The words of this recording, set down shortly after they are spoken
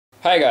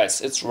Hi guys,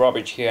 it's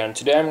Robert here, and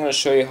today I'm going to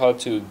show you how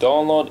to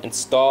download,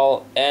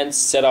 install, and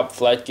set up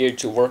Flightgear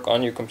to work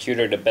on your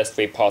computer the best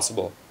way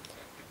possible.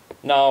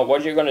 Now,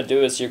 what you're going to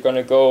do is you're going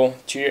to go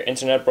to your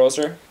internet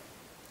browser,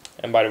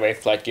 and by the way,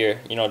 Flightgear,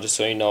 just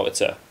so you know, it's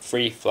a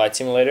free flight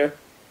simulator,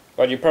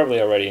 but you probably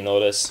already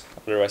know this,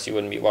 otherwise you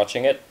wouldn't be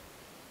watching it.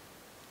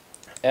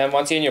 And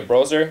once you're in your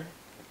browser,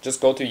 just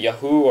go to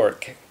Yahoo or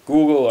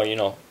Google or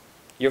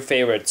your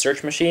favorite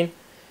search machine,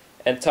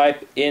 and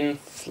type in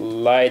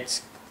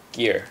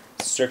Flightgear.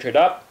 Search it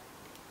up,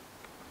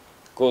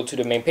 go to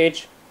the main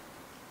page,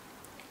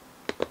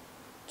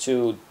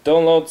 to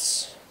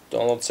downloads,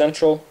 download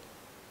central,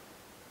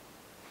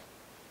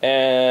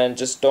 and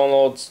just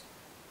download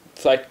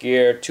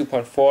Flightgear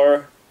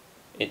 2.4.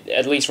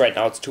 At least right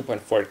now it's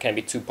 2.4. It can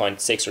be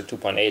 2.6 or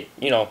 2.8.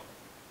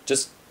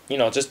 Just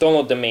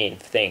download the main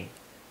thing.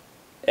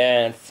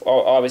 And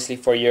obviously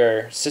for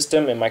your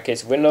system, in my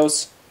case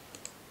Windows.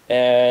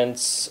 And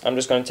I'm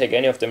just going to take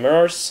any of the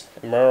mirrors.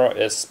 A mirror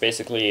is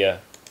basically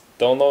a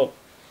download.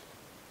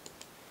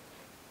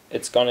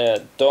 It's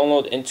gonna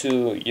download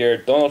into your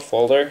download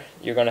folder.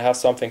 You're gonna have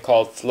something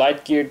called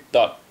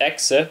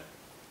flightgear.exe.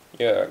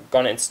 You're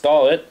gonna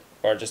install it,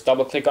 or just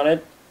double click on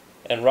it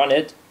and run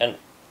it. And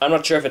I'm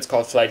not sure if it's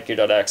called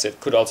flightgear.exe. It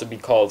could also be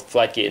called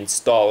Flightgear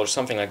Install or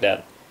something like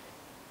that.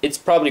 It's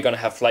probably gonna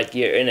have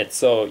Flightgear in it,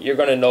 so you're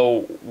gonna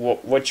know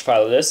which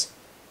file it is.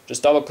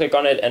 Just double click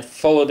on it and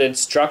follow the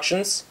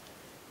instructions.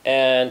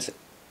 And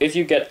if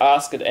you get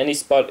asked at any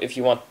spot if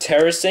you want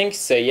TerraSync,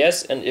 say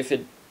yes, and if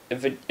you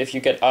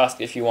get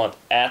asked if you want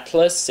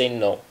Atlas, say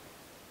no.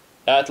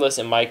 Atlas,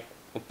 in my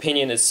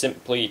opinion, is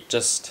simply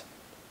just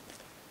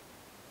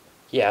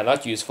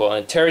not useful.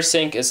 And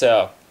TerraSync is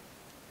a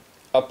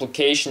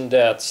application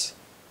that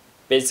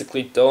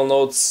basically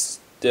downloads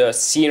the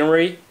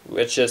scenery,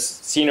 which is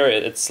scenery.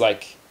 It's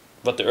like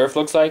what the Earth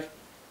looks like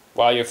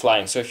while you're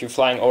flying. So if you're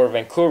flying over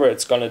Vancouver,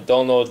 it's gonna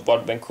download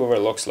what Vancouver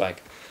looks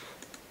like.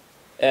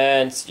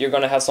 And you're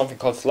gonna have something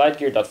called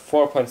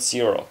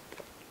Flightgear.4.0.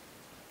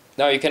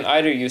 Now you can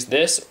either use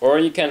this, or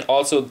you can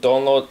also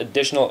download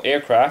additional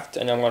aircraft,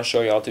 and I'm gonna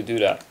show you how to do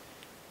that.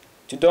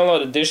 To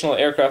download additional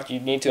aircraft, you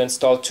need to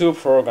install 2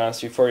 programs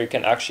before you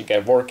can actually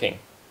get working.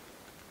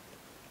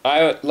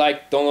 I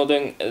like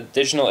downloading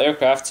additional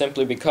aircraft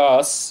simply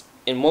because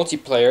in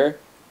multiplayer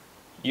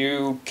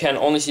you can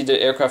only see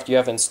the aircraft you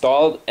have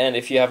installed, and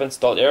if you have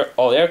installed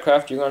all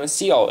aircraft, you're gonna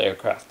see all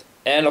aircraft.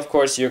 And of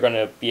course you're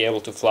gonna be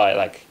able to fly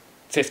like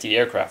 50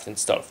 aircraft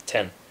instead of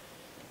 10.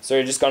 So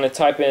you're just going to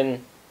type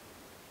in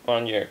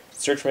on your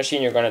search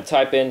machine, you're going to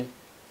type in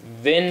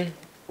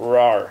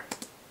WinRAR.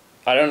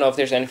 I don't know if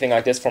there's anything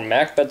like this for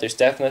Mac, but there's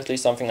definitely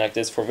something like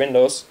this for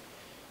Windows.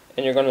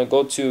 And you're going to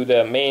go to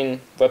the main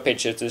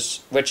webpage,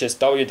 which is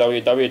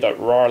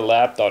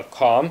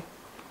www.rarlab.com.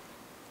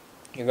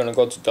 You're going to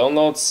go to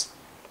downloads,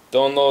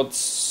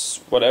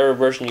 whatever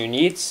version you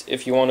need.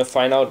 If you want to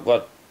find out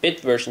what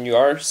bit version you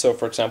are, so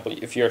for example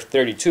if you're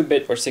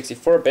 32-bit or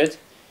 64-bit,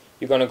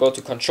 you're going to go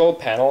to Control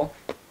Panel,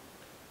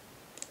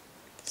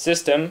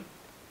 System,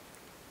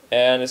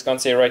 and it's going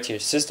to say right here,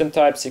 System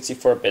Type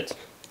 64-bit.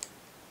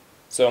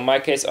 So in my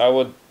case I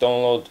would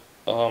download,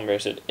 where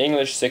is it,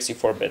 English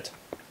 64-bit.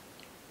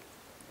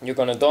 You're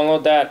going to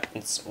download that,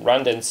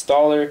 run the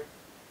installer,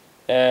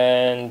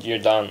 and you're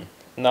done.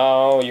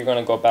 Now you're going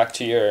to go back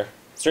to your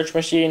search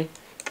machine,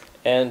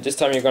 and this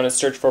time you're going to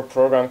search for a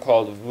program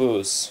called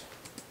Woos.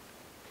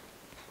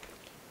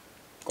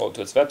 Go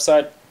to its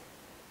website.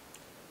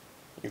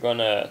 You're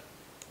gonna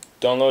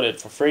download it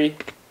for free.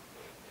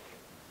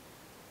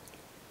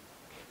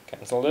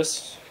 Cancel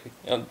this.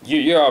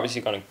 You're obviously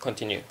gonna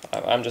continue.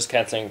 I'm just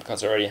canceling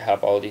because I already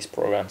have all these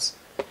programs.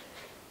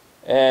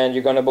 And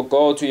you're gonna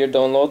go to your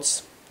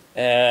downloads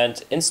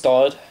and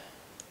install it,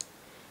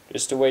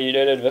 just the way you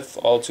did it with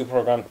all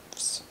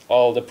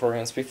the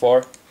programs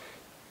before.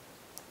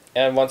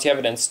 And once you have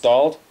it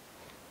installed,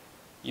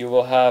 you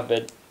will have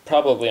it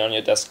probably on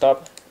your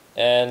desktop.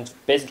 And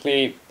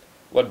basically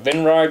what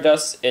WinRAR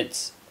does,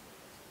 it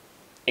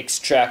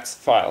extracts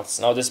files.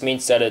 Now this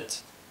means that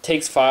it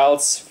takes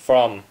files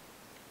from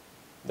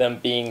them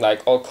being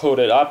like all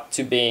coded up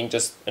to being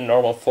just a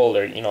normal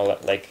folder,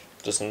 like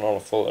just a normal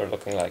folder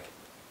looking like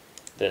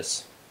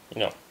this,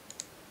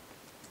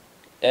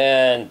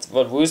 And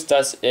what Woos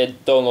does,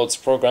 it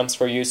downloads programs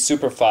for you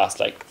super fast,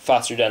 like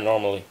faster than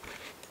normally.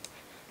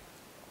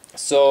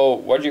 So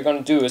what you're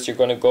going to do is you're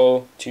going to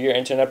go to your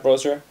internet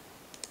browser.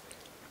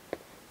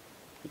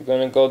 You're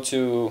going to go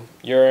to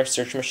your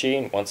search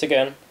machine once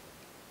again,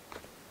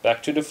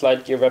 back to the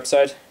Flightgear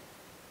website,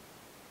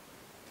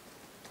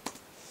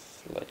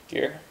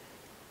 Flightgear,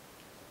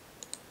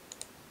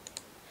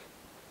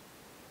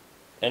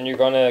 and you're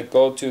going to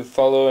go to the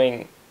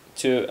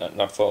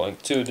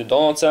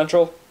download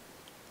central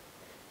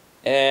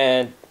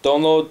and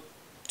download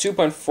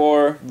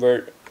 2.4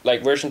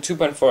 version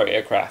 2.4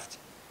 aircraft.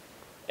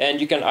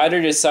 And you can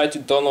either decide to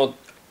download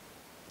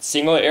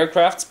single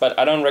aircrafts, but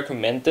I don't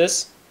recommend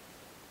this.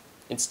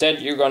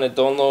 Instead, you're going to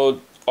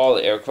download all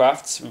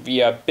aircrafts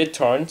via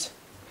BitTorrent,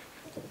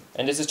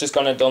 and this is just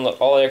going to download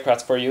all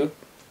aircraft for you.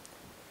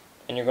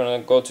 and you're gonna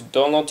go to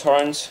download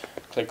torrent,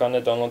 click on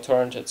the download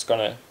torrent, it's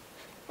gonna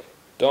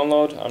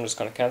download. I'm just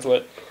gonna cancel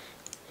it.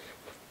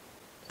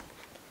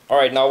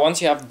 Alright, now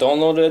once you have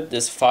downloaded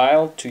this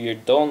file to your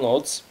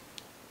downloads,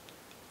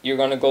 you're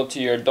gonna go to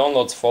your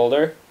downloads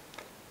folder,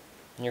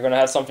 and you're gonna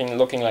have something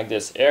looking like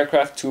this,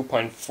 Aircraft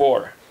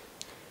 2.4.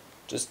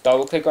 Just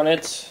double click on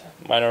it.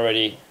 Mine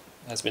already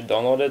has been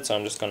downloaded, so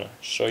I'm just gonna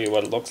show you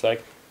what it looks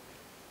like.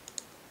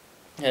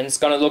 And it's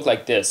gonna look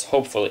like this,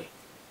 hopefully.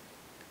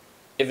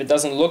 If it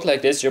doesn't look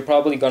like this, you're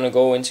probably gonna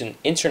go into an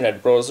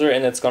internet browser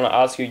and it's gonna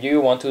ask you, do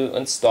you want to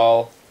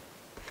install,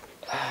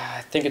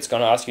 I think it's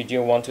gonna ask you, do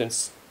you want to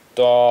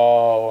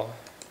install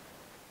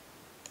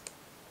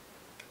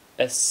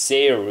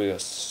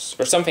Asarius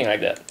or something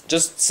like that.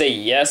 Just say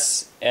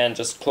yes and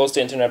just close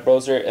the internet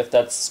browser if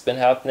that's been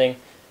happening,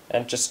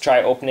 and just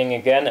try opening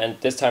again,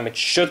 and this time it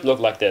should look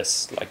like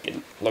this, like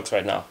it looks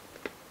right now.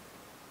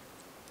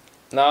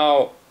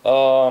 Now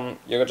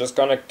you're just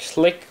gonna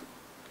click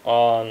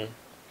on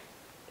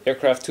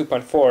Aircraft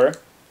 2.4,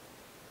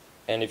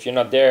 and if you're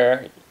not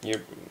there, you're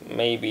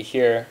maybe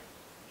here,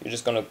 you're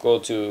just gonna go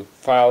to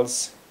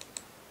Files.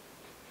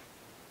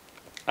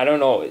 I don't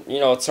know,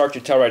 it's hard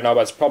to tell right now,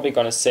 but it's probably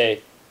gonna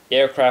say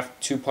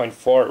Aircraft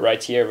 2.4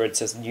 right here where it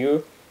says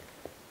New,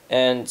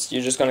 and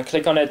you're just gonna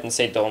click on it and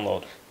say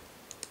Download.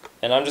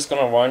 And I'm just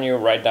gonna warn you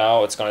right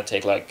now, it's gonna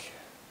take like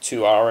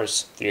 2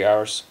 hours, 3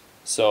 hours,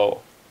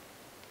 so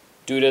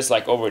do this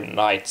like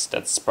overnight.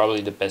 That's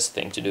probably the best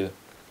thing to do.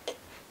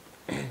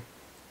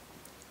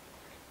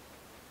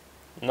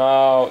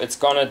 Now it's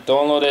gonna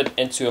download it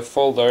into a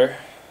folder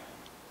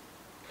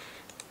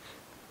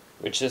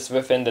which is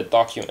within the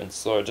documents.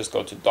 So just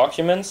go to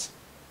Documents,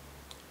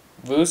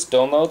 Views,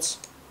 Downloads,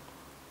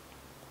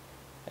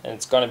 and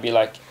it's gonna be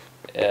like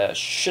a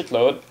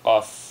shitload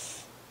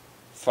of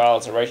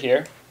files right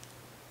here,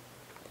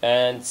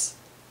 and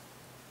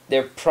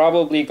they're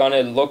probably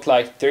gonna look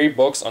like 3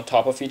 books on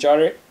top of each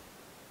other,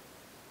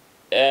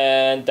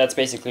 and that's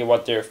basically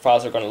what their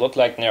files are gonna look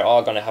like, and they're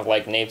all gonna have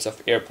like names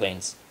of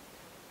airplanes.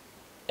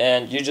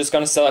 And you're just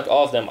gonna select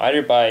all of them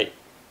either by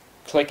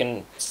click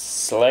and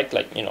select,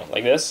 like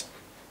like this,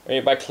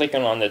 or by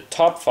clicking on the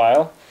top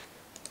file,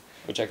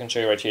 which I can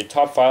show you right here,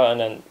 top file, and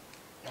then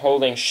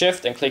holding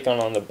shift and clicking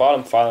on the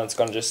bottom file, and it's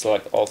gonna just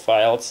select all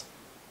files.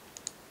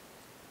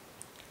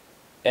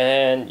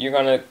 And you're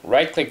gonna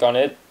right click on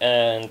it,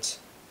 and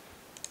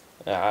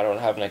I don't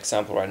have an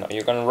example right now.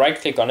 You're gonna right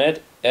click on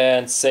it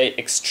and say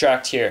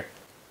extract here.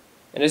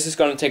 And this is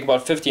going to take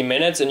about 15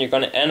 minutes, and you're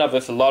going to end up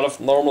with a lot of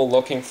normal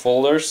looking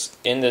folders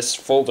in this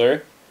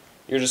folder.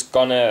 You're just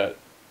going to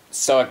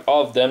select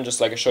all of them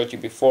just like I showed you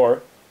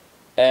before,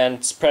 and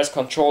press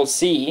Ctrl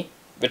C,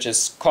 which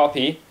is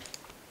copy,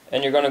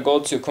 and you're going to go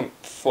to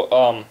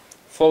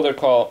folder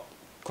called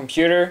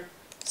Computer,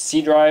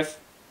 C drive,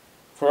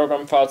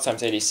 Program Files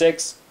times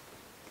 86,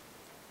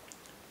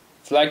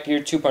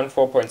 Flightgear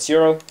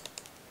 2.4.0,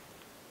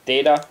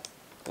 Data,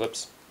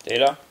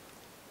 Data,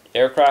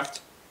 Aircraft.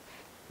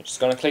 I'm just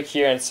gonna click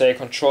here and say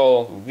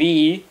Control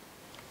V,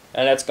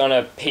 and that's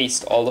gonna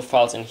paste all the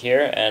files in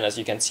here, and as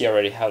you can see I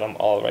already have them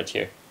all right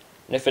here.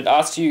 And if it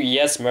asks you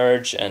yes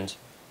merge and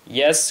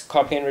yes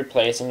copy and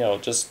replace, and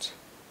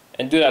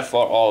and do that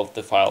for all of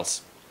the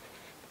files.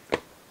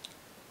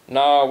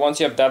 Now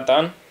once you have that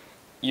done,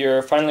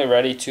 you're finally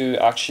ready to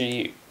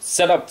actually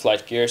set up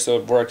Flightgear so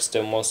it works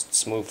the most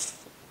smooth,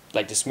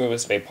 like the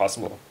smoothest way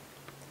possible.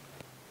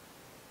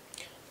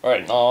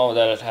 Alright, now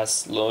that it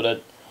has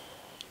loaded,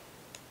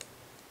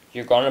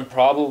 you're gonna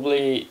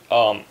probably,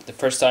 the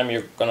first time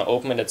you're gonna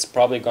open it, it's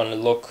probably gonna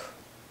look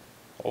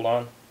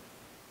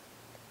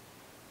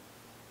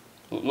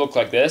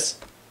like this.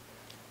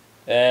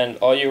 And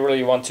all you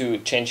really want to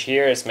change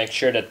here is make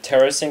sure that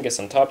TerraSync is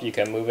on top. You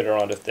can move it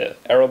around with the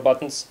arrow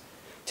buttons.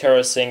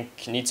 TerraSync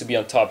needs to be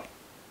on top,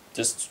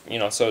 just,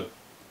 so,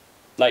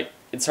 like,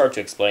 it's hard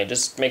to explain,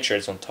 just make sure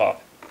it's on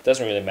top. It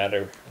doesn't really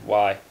matter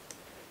why.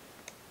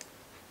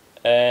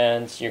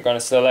 And you're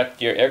gonna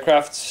select your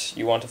aircraft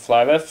you want to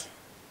fly with.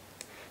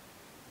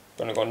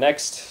 Gonna go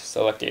next,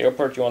 select the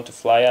airport you want to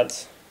fly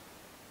at,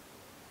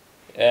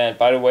 and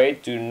by the way,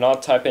 do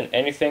not type in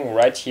anything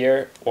right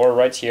here or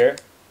right here.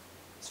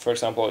 So for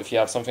example, if you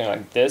have something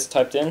like this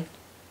typed in,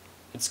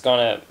 it's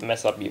gonna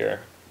mess up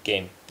your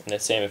game, and the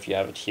same if you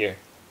have it here,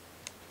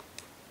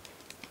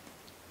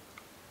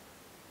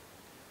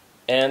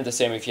 and the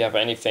same if you have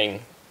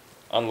anything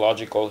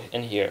unlogical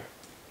in here.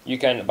 You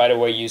can, by the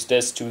way, use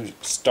this to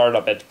start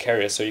up at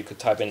carrier, so you could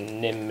type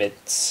in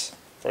Nimitz,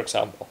 for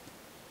example.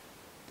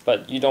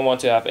 But you don't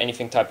want to have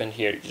anything typed in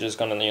here. You're just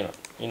gonna,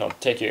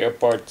 take your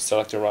airport,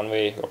 select the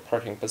runway or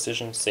parking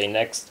position, say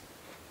next.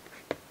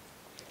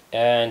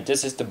 And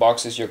this is the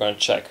boxes you're gonna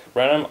check: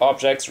 random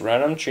objects,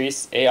 random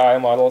trees, AI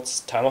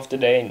models, time of the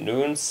day,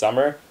 noon,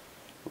 summer,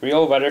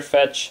 real weather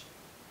fetch.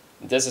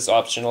 This is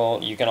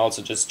optional. You can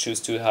also just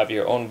choose to have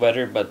your own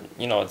weather, but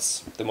it's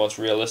the most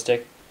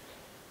realistic.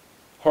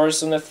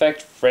 Horizon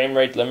effect, frame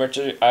rate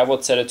limiter, I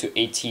would set it to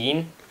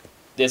 18.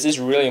 This is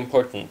really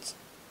important.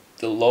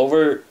 The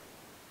lower,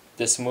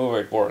 the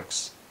smoother it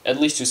works. at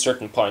least to a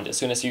certain point. As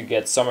soon as you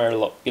get somewhere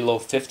below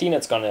 15,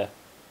 it's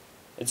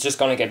just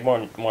gonna get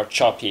more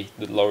choppy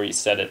the lower you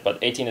set it. But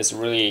 18 is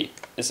really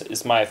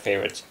is my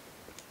favorite.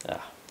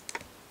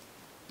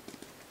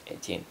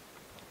 18.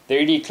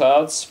 3D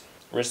clouds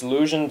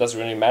resolution doesn't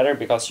really matter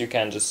because you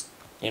can just,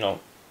 you know,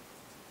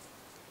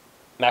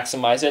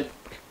 maximize it.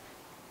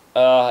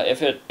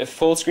 If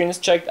full screen is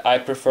checked, I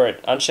prefer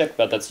it unchecked,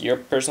 but that's your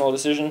personal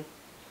decision.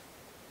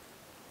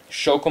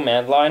 Show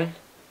command line.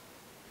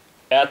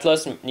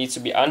 Atlas needs to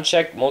be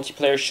unchecked.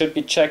 Multiplayer should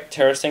be checked.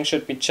 TerraSync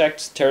should be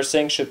checked.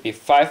 TerraSync should be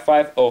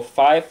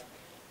 5505.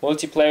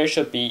 Multiplayer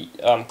should be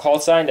call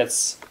sign.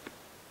 That's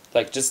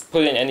like just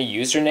put in any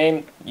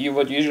username you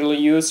would usually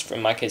use.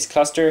 In my case,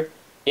 cluster.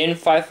 In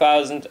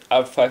 5000,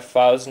 out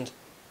 5000,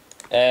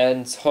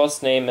 and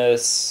host name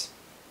is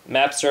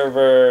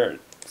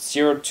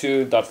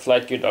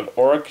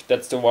mapserver02.flightgear.org.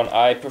 That's the one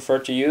I prefer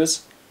to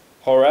use.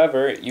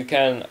 However, you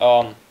can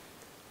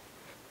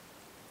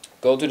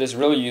go to this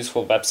really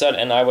useful website,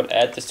 and I would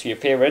add this to your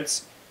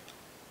favorites,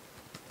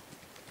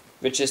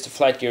 which is the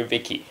Flightgear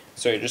Wiki.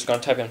 So you're just going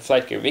to type in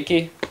Flightgear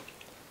Wiki,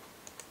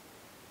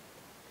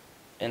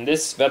 and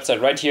this website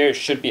right here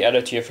should be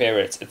added to your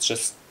favorites. It's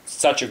just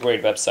such a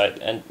great website,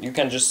 and you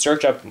can just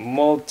search up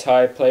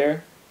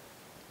multiplayer,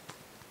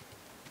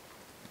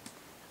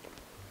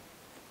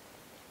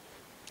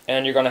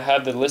 and you're going to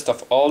have the list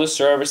of all the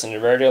servers and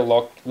where they're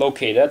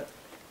located,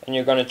 and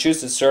you're going to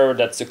choose the server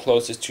that's the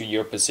closest to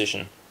your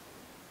position.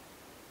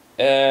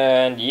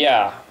 And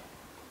yeah,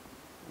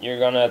 you're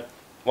gonna,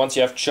 once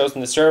you have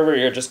chosen the server,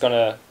 you're just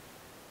gonna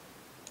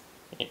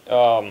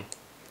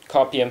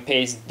copy and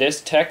paste this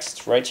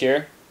text right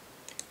here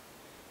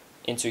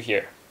into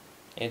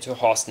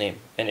host name,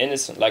 and in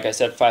this, like I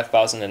said,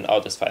 5000, and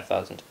out is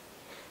 5000.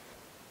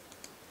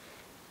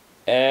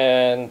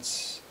 And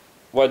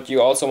what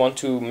you also want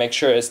to make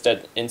sure is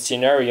that in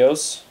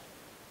scenarios,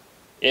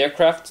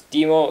 aircraft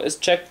demo is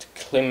checked,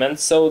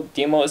 Clemenceau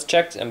demo is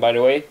checked, and by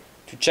the way,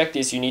 to check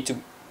these you need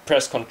to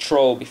press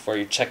Control before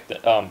you check the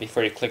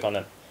before you click on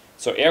them.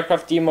 So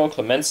aircraft demo,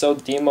 Clemenceau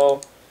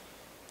demo,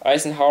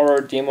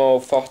 Eisenhower demo,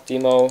 Foch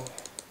demo,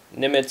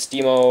 Nimitz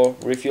demo,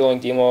 refueling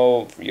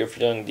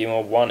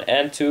demo 1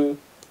 and 2,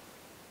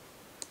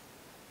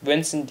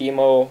 Vincent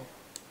demo,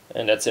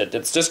 and that's it.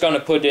 It's just gonna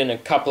put in a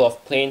couple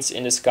of planes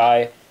in the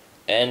sky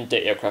and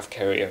the aircraft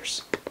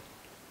carriers.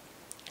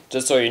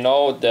 Just so you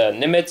know, the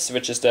Nimitz,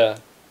 which is the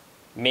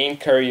main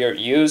carrier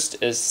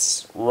used,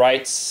 is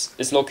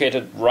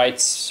located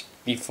right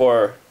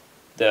before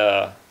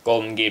the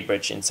Golden Gate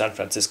Bridge in San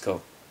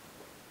Francisco.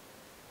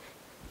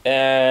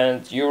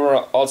 And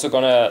you're also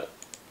gonna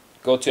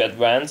go to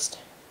advanced,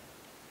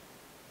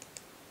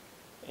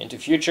 into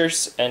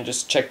futures, and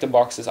just check the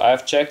boxes I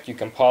have checked. You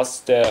can pause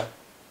the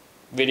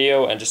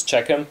video and just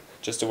check them,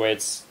 just the way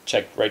it's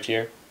checked right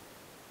here.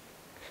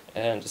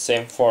 And the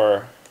same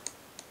for,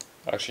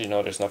 actually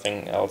no, there's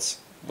nothing else.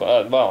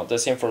 Well, the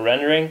same for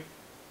rendering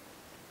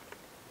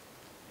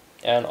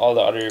and all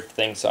the other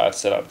things I've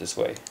set up this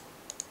way.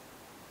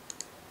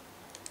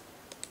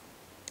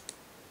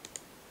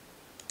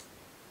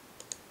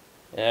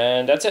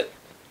 And that's it.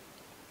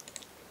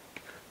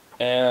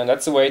 And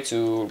that's the way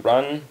to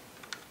run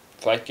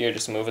Flightgear the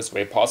smoothest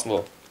way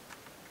possible.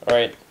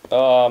 Alright,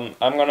 I'm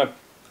gonna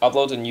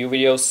upload a new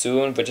video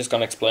soon, which is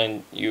gonna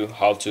explain you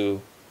how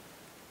to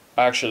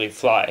actually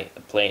fly a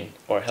plane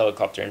or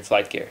helicopter in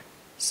Flightgear.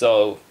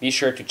 So be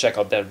sure to check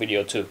out that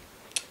video too.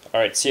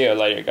 Alright, see you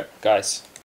later guys.